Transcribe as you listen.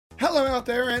Hello out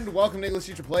there and welcome to English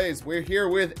Teacher Plays. We're here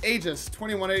with Aegis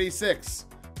 2186.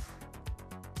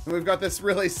 And we've got this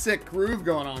really sick groove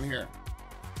going on here.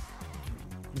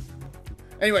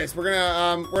 Anyways, we're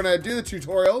gonna do the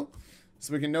tutorial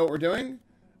so we can know what we're doing.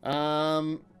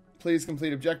 Please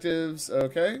complete objectives.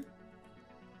 Okay.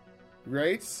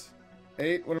 Great.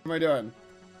 8. What am I doing?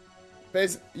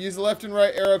 Use the left and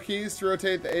right arrow keys to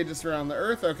rotate the Aegis around the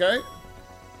Earth. Okay.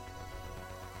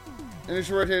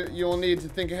 Initial rotate, you will need to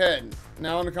think ahead.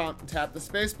 Now on to tap the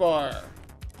space bar.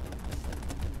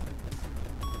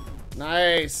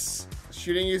 Nice.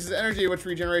 Shooting uses energy, which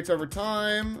regenerates over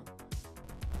time.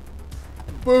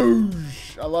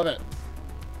 Boosh! I love it.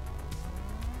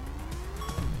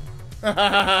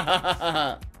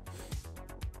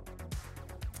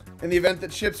 In the event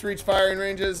that ships reach firing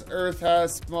ranges, Earth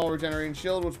has small regenerating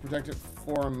shield, which protect it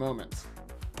for a moment.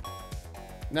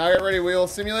 Now get ready. We will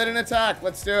simulate an attack.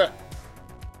 Let's do it.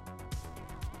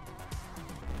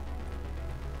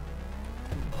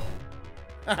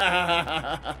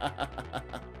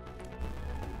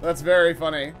 That's very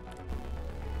funny.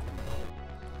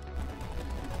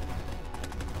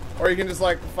 Or you can just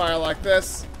like fire like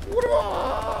this.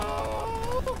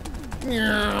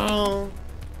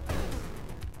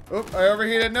 Oop, I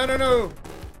overheated. No, no, no.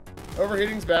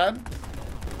 Overheating's bad.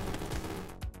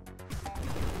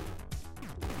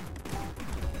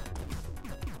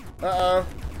 Uh-oh.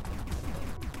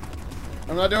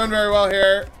 I'm not doing very well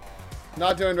here.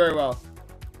 Not doing very well.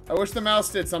 I wish the mouse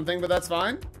did something, but that's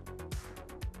fine.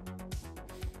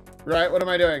 Right, what am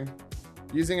I doing?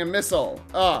 Using a missile.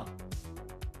 Ah.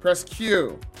 Press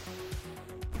Q.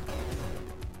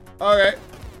 Okay.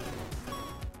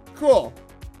 Cool.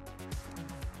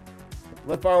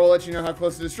 Left bar will let you know how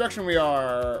close to destruction we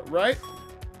are, right?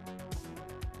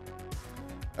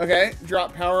 Okay,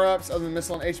 drop power-ups. Other than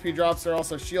missile and HP drops, there are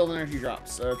also shield energy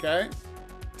drops. Okay.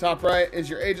 Top right is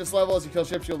your Aegis level. As you kill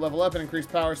ships, you'll level up and increase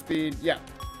power speed. Yeah.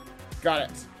 Got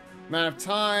it. Amount of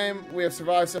time we have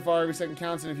survived so far. Every second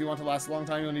counts, and if you want to last a long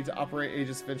time, you'll need to operate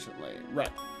Aegis efficiently.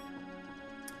 Right.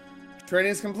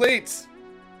 Training is complete.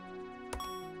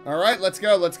 All right, let's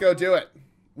go. Let's go do it.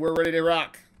 We're ready to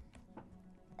rock.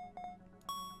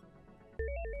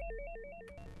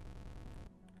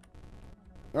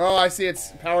 Oh, I see.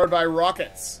 It's powered by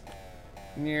rockets.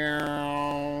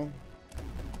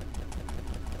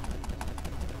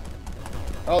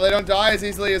 Oh, they don't die as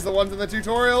easily as the ones in the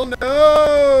tutorial.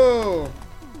 No!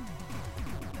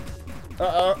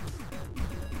 Uh-oh.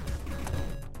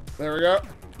 There we go.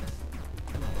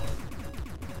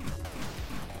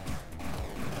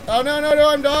 Oh, no, no, no,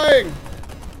 I'm dying!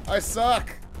 I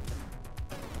suck.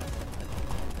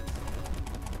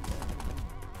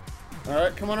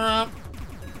 Alright, come on around.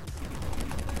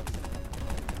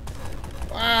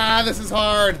 Ah, this is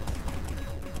hard.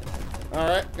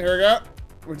 Alright, here we go.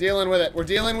 We're dealing with it. We're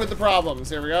dealing with the problems.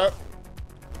 Here we go.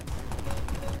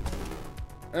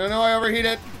 Oh no, I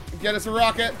overheated. Get us a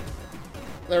rocket.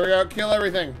 There we go. Kill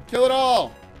everything. Kill it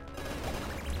all.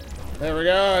 There we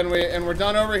go. And we're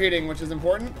done overheating, which is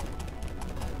important.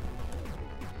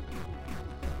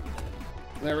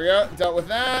 There we go. Dealt with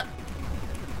that.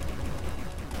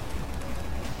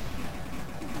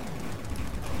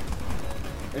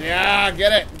 Yeah,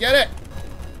 get it. Get it.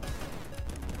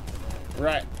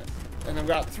 Right. And I've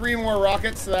got 3 more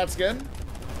rockets, so that's good.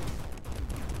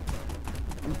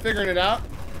 I'm figuring it out.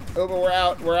 Oh, but we're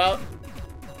out. We're out.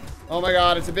 Oh my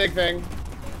god, it's a big thing.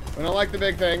 We don't like the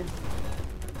big thing.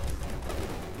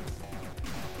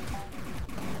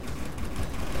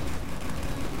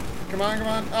 Come on, come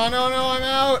on. Oh, no, no, I'm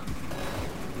out.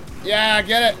 Yeah,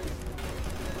 get it.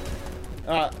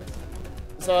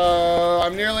 So,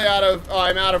 I'm nearly out of... Oh,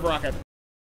 I'm out of rocket.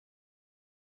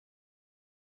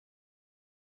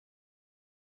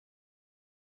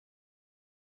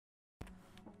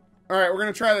 All right, we're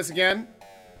gonna try this again.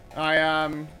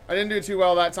 I didn't do too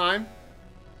well that time,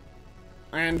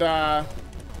 and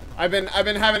I've been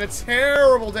having a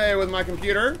terrible day with my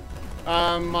computer.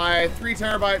 My 3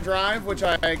 terabyte drive, which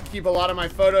I keep a lot of my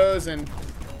photos and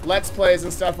Let's Plays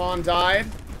and stuff on, died.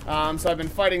 So I've been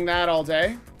fighting that all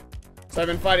day. So I've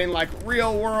been fighting like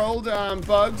real world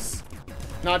bugs,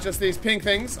 not just these pink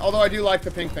things. Although I do like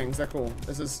the pink things. They're cool.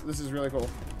 This is really cool.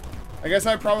 I guess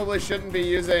I probably shouldn't be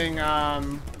using.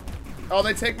 Oh,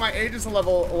 they take my Aegis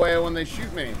level away when they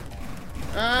shoot me.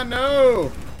 Ah, no!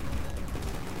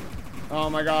 Oh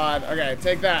my god. Okay,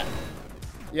 take that.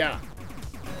 Yeah.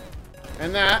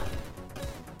 And that.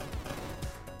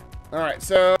 Alright,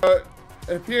 so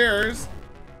it appears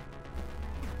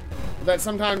that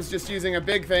sometimes just using a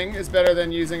big thing is better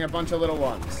than using a bunch of little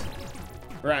ones.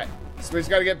 Right. So we just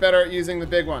gotta get better at using the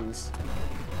big ones.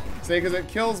 See, because it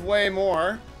kills way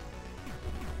more.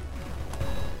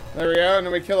 There we go, and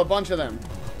then we kill a bunch of them.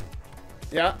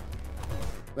 Yeah.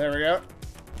 There we go.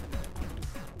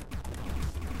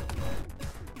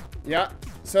 Yeah.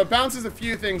 So it bounces a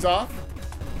few things off.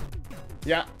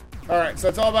 Yeah. Alright, so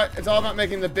it's all about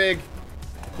making the big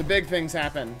things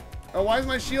happen. Oh, why is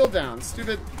my shield down?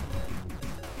 Stupid.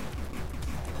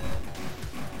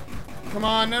 Come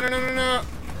on, no, no, no, no, no.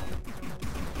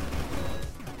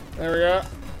 There we go.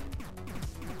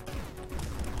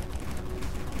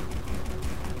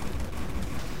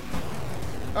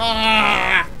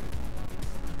 Ah!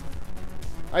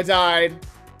 I died.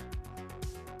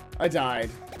 I died.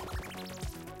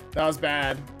 That was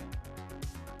bad.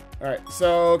 Alright,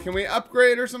 so can we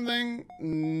upgrade or something?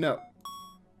 No.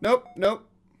 Nope, nope.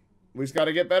 We just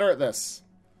gotta get better at this.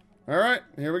 Alright,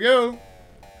 here we go.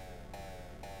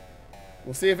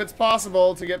 We'll see if it's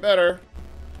possible to get better.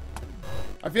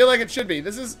 I feel like it should be.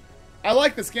 This is... I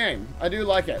like this game. I do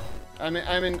like it. I'm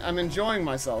enjoying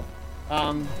myself.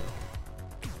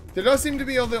 There does seem to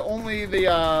be only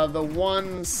the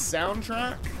one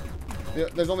soundtrack.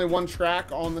 There's only one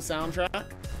track on the soundtrack.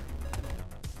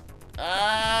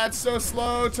 Ah, it's so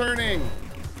slow turning.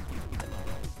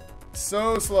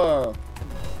 So slow.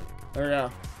 There we go.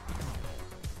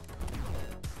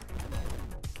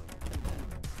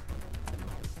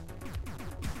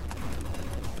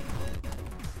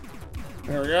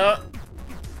 There we go.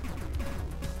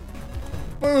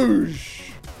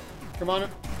 Boosh. Come on.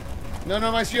 No,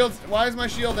 no, my shield. Why is my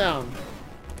shield down?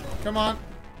 Come on.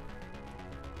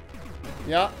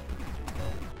 Yeah.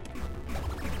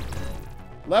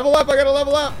 Level up. I gotta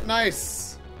level up.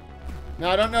 Nice. Now,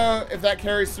 I don't know if that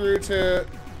carries through to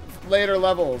later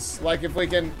levels. Like, if we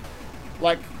can,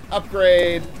 like,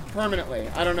 upgrade permanently.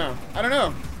 I don't know. I don't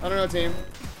know. I don't know, team.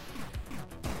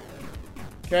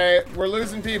 Okay, we're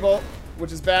losing people,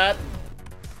 which is bad.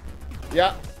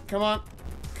 Yeah. Come on.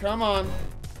 Come on.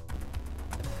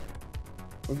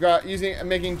 We've got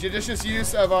making judicious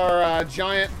use of our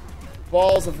giant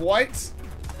balls of white.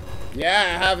 Yeah,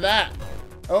 I have that.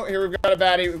 Oh, here we've got a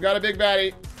baddie. We've got a big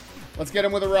baddie. Let's get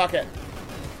him with a rocket.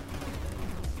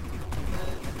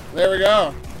 There we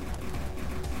go.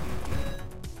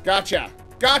 Gotcha.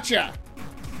 Gotcha.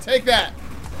 Take that.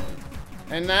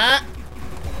 And that.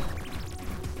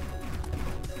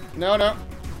 No, no.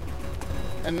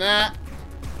 And that.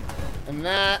 And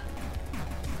that.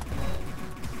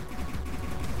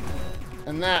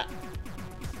 And that.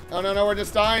 Oh, no, no, we're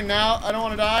just dying now. I don't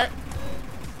want to die.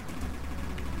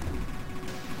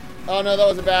 Oh, no, that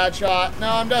was a bad shot. No,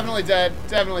 I'm definitely dead.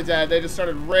 Definitely dead. They just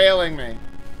started railing me.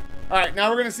 Alright, now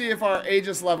we're going to see if our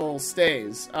Aegis level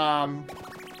stays.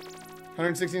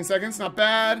 116 seconds. Not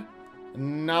bad.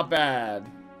 Not bad.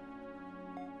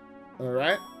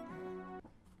 Alright.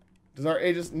 Does our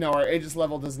Aegis... No, our Aegis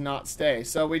level does not stay.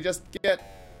 So we just get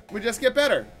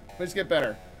better. We just get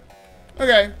better.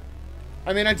 Okay.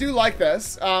 I mean, I do like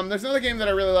this. There's another game that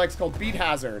I really like. It's called Beat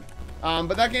Hazard.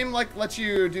 But that game lets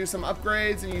you do some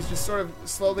upgrades and you just sort of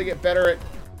slowly get better at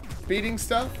beating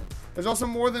stuff. There's also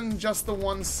more than just the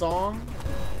one song,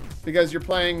 because you're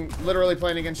literally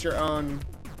playing against your own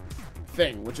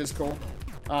thing, which is cool.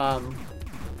 Yeah.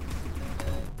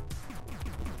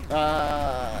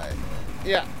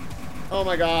 Oh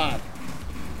my god.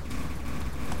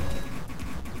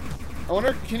 I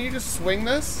wonder, can you just swing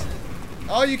this?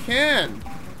 Oh, you can!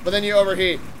 But then you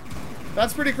overheat.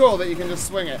 That's pretty cool that you can just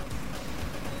swing it.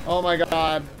 Oh my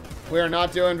god. We are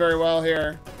not doing very well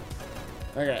here.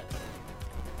 Okay.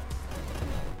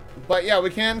 But yeah, we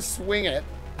can swing it.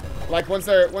 Like, once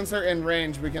they're in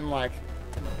range, we can, like,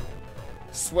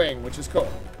 swing, which is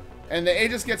cool. And the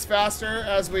Aegis gets faster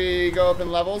as we go up in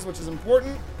levels, which is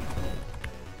important.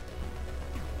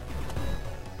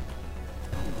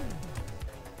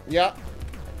 Yeah.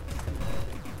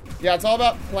 Yeah, it's all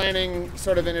about planning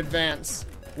sort of in advance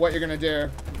what you're gonna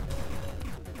do.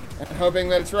 And hoping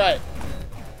that it's right.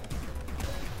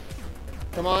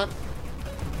 Come on.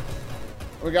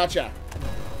 We gotcha.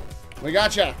 We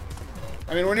gotcha.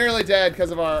 I mean, we're nearly dead because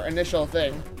of our initial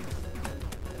thing.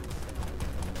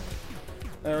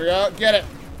 There we go. Get it.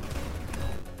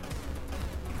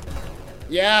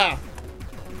 Yeah.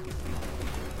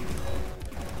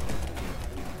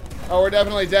 Oh, we're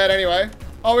definitely dead anyway.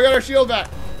 Oh, we got our shield back.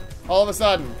 All of a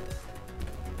sudden.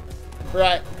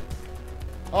 Right.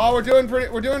 Oh, we're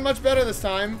doing much better this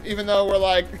time, even though we're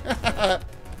like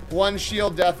one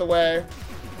shield death away.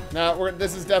 Now,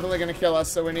 this is definitely going to kill us,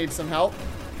 so we need some help.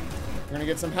 We're going to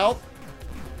get some help.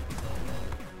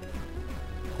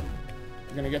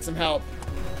 We're going to get some help.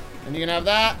 And you can have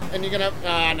that, and you can have...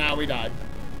 Ah, no, we died.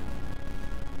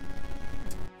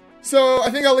 So, I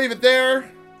think I'll leave it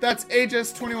there. That's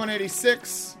Aegis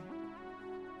 2186.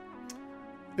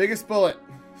 Biggest bullet,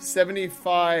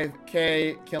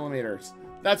 75k kilometers.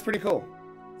 That's pretty cool.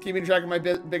 Keeping track of my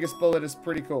biggest bullet is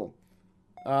pretty cool.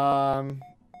 Oh,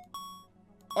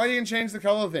 you can change the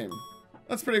color theme.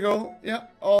 That's pretty cool. Yeah,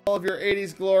 all of your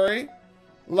 80s glory.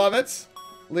 Love it.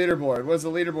 Leaderboard. What does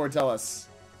the leaderboard tell us?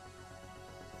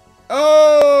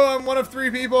 Oh, I'm one of 3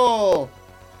 people.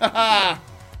 Haha.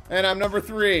 And I'm number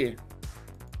 3.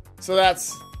 So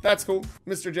that's cool.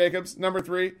 Mr. Jacobs, number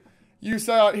 3. You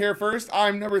saw it here first.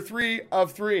 I'm number 3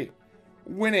 of 3.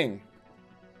 Winning.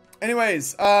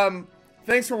 Anyways,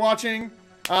 thanks for watching.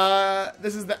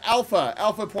 This is the Alpha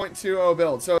 0.20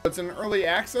 build. So it's an early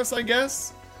access, I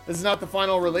guess. This is not the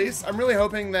final release. I'm really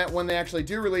hoping that when they actually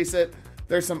do release it,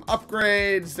 there's some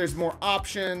upgrades, there's more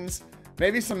options,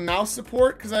 maybe some mouse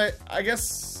support, because I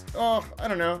guess, oh, I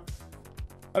don't know.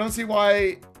 I don't see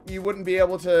why you wouldn't be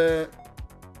able to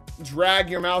drag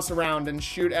your mouse around and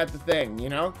shoot at the thing, you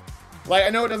know? Like, I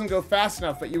know it doesn't go fast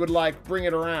enough, but you would, like, bring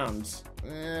it around.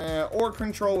 Or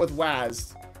control with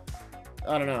WASD.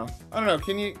 I don't know.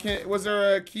 Was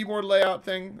there a keyboard layout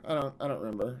thing? I don't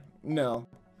remember. No.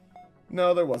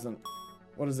 No, there wasn't.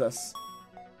 What is this?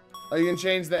 Oh, you can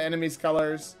change the enemy's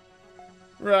colors.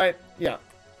 Right, yeah.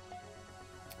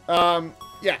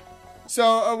 Yeah.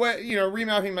 So, you know,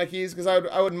 remapping my keys, because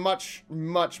I would much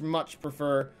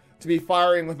prefer to be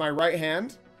firing with my right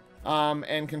hand,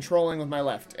 and controlling with my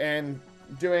left, and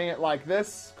doing it like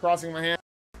this, crossing my hand.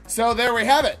 So there we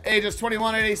have it, Aegis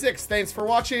 2186. Thanks for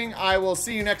watching. I will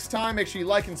see you next time. Make sure you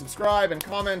like and subscribe and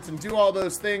comment and do all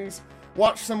those things.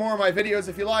 Watch some more of my videos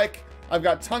if you like. I've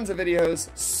got tons of videos,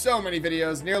 so many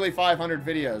videos, nearly 500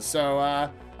 videos. So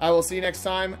I will see you next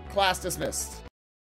time. Class dismissed.